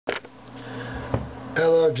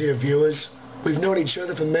Hello, dear viewers. We've known each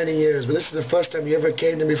other for many years, but this is the first time you ever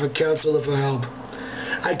came to me for counsel or for help.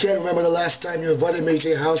 I can't remember the last time you invited me to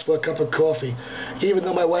your house for a cup of coffee, even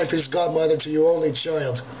though my wife is godmother to your only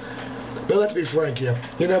child. But let's be frank here.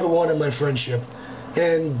 You never wanted my friendship,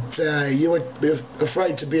 and you were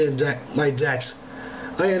afraid to be in my debt.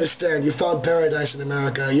 I understand. You found paradise in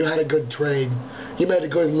America. You had a good trade. You made a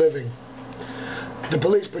good living. The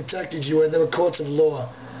police protected you, and there were courts of law.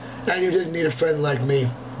 And you didn't need a friend like me.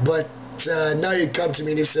 But now you come to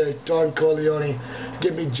me and you say, Don Corleone,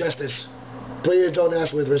 give me justice. Please don't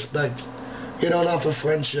ask with respect. You don't offer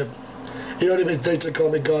friendship. You don't even think to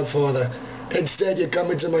call me Godfather. Instead, you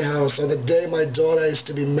come into my house on the day my daughter is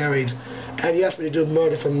to be married, and you ask me to do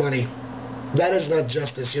murder for money. That is not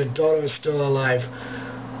justice. Your daughter is still alive.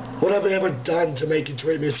 What have I ever done to make you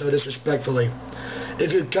treat me so disrespectfully?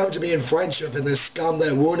 If you come to me in friendship, and the scum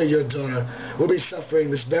that wounded your daughter will be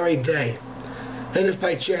suffering this very day. And if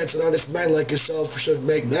by chance an honest man like yourself should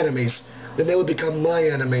make enemies, then they would become my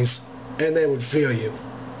enemies, and they would fear you.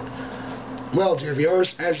 Well, dear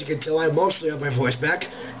viewers, as you can tell, I mostly have my voice back,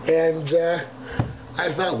 and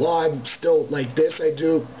I thought, well, I'm still like this. I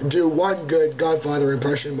do one good Godfather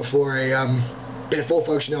impression before I get full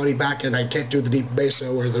functionality back, and I can't do the deep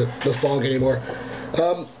basso or the fog anymore.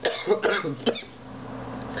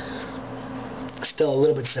 Still a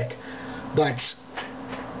little bit sick, but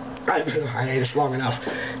I've been on hiatus long enough,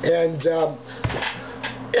 and I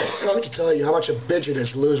like to tell you how much a bitch it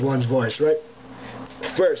is to lose one's voice, right?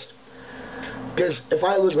 First, because if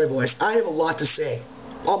I lose my voice, I have a lot to say,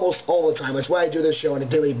 almost all the time. That's why I do this show on a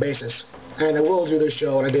daily basis, and I will do this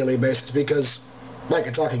show on a daily basis because I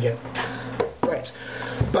can talk again. Right,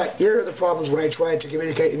 but here are the problems when I try to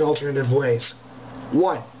communicate in alternative ways.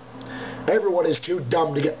 One, everyone is too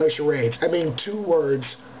dumb to get my charades. I mean, 2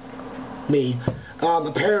 words,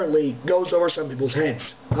 apparently goes over some people's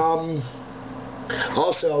heads.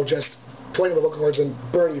 Also, just pointing my vocal cords in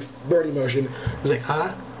birdie motion. I was like,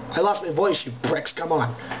 huh? I lost my voice, you pricks, come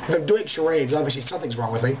on. If I'm doing charades, obviously something's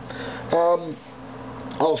wrong with me.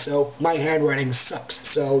 Also, my handwriting sucks,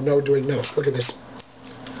 so no doing notes. Look at this.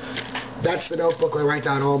 That's the notebook where I write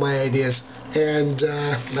down all my ideas. And,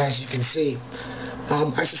 as you can see,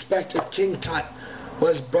 I suspect that King Tut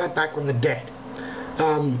was brought back from the dead.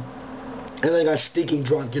 And then got stinking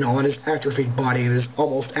drunk, on his atrophied body and his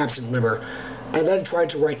almost absent liver. And then tried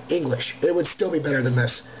to write English. It would still be better than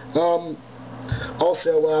this.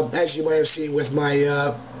 Also, as you might have seen with my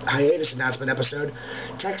hiatus announcement episode,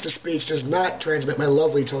 text-to-speech does not transmit my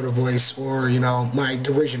lovely tone of voice or, my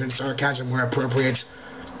derision and sarcasm where appropriate.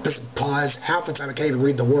 Doesn't pause. Half the time I can't even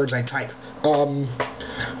read the words I type.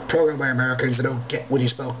 Programmed by Americans that don't get when you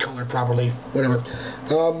spell color properly. Whatever.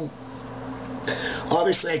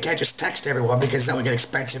 Obviously I can't just text everyone because that would get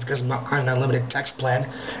expensive because I'm on an unlimited text plan.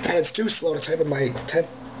 And it's too slow to type in my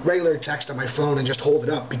regular text on my phone and just hold it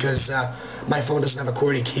up because my phone doesn't have a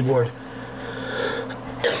QWERTY keyboard.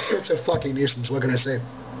 It's a fucking nuisance, what can I say?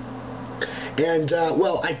 And,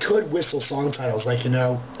 well, I could whistle song titles, like,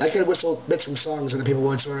 I could whistle bits from songs and the people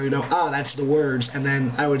would sort of, that's the words, and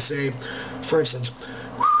then I would say, for instance,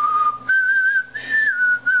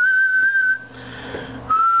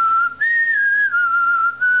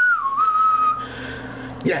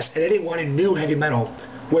 yes, and anyone who knew heavy metal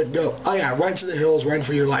would go, oh yeah, run to the hills, run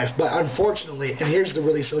for your life. But unfortunately, and here's the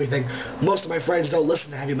really silly thing, most of my friends don't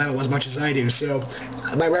listen to heavy metal as much as I do, so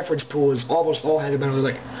my reference pool is almost all heavy metal.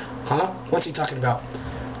 They're like, huh? What's he talking about?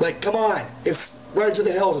 Like, come on, it's run to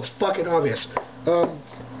the hills, it's fucking obvious.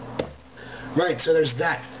 Right, so there's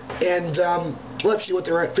that. And let's see what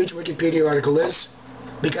the feature Wikipedia article is,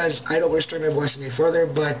 because I don't want to strain my voice any further,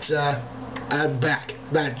 but I'm back.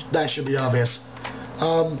 That should be obvious.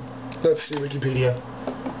 Let's see Wikipedia.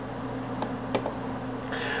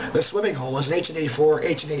 The Swimming Hole was an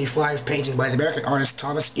 1884-1885 painting by the American artist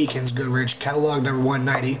Thomas Eakins Goodrich, catalog number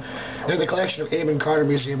 190, in the collection of Amon Carter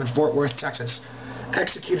Museum in Fort Worth, Texas.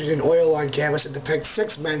 Executed in oil on canvas, it depicts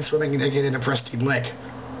 6 men swimming naked in a pristine lake.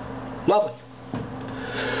 Lovely.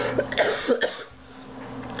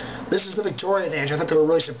 This is the Victorian age. I thought they were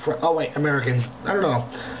really surprised. Oh wait, Americans. I don't know.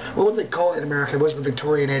 What would they call it in America? It wasn't the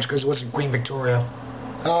Victorian age because it wasn't Queen Victoria.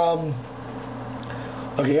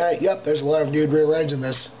 Okay, yep, there's a lot of nude rear ends in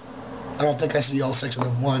this. I don't think I see all 6 of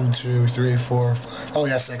them. 1, 2, 3, 4, 5. Oh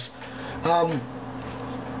yeah, 6.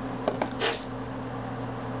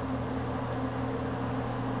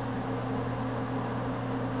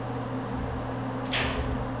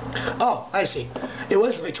 Oh, I see. It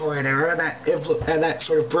was the Victorian era, and that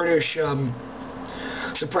sort of British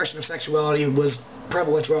suppression of sexuality was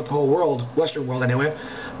prevalent throughout the whole world, Western world anyway.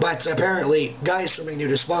 But apparently, guys filming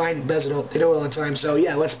nude is fine. They do it all the time. So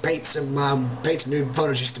yeah, let's paint some nude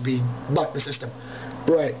photos just to buck the system.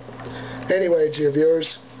 Right. Anyway, to your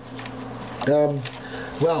viewers,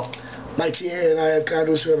 well, my TA and I have kind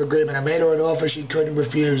of sort of agreement. I made her an offer she couldn't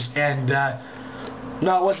refuse, and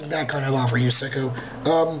no, it wasn't that kind of offer, you sicko.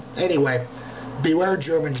 Anyway, beware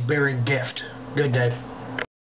Germans bearing gift. Good day.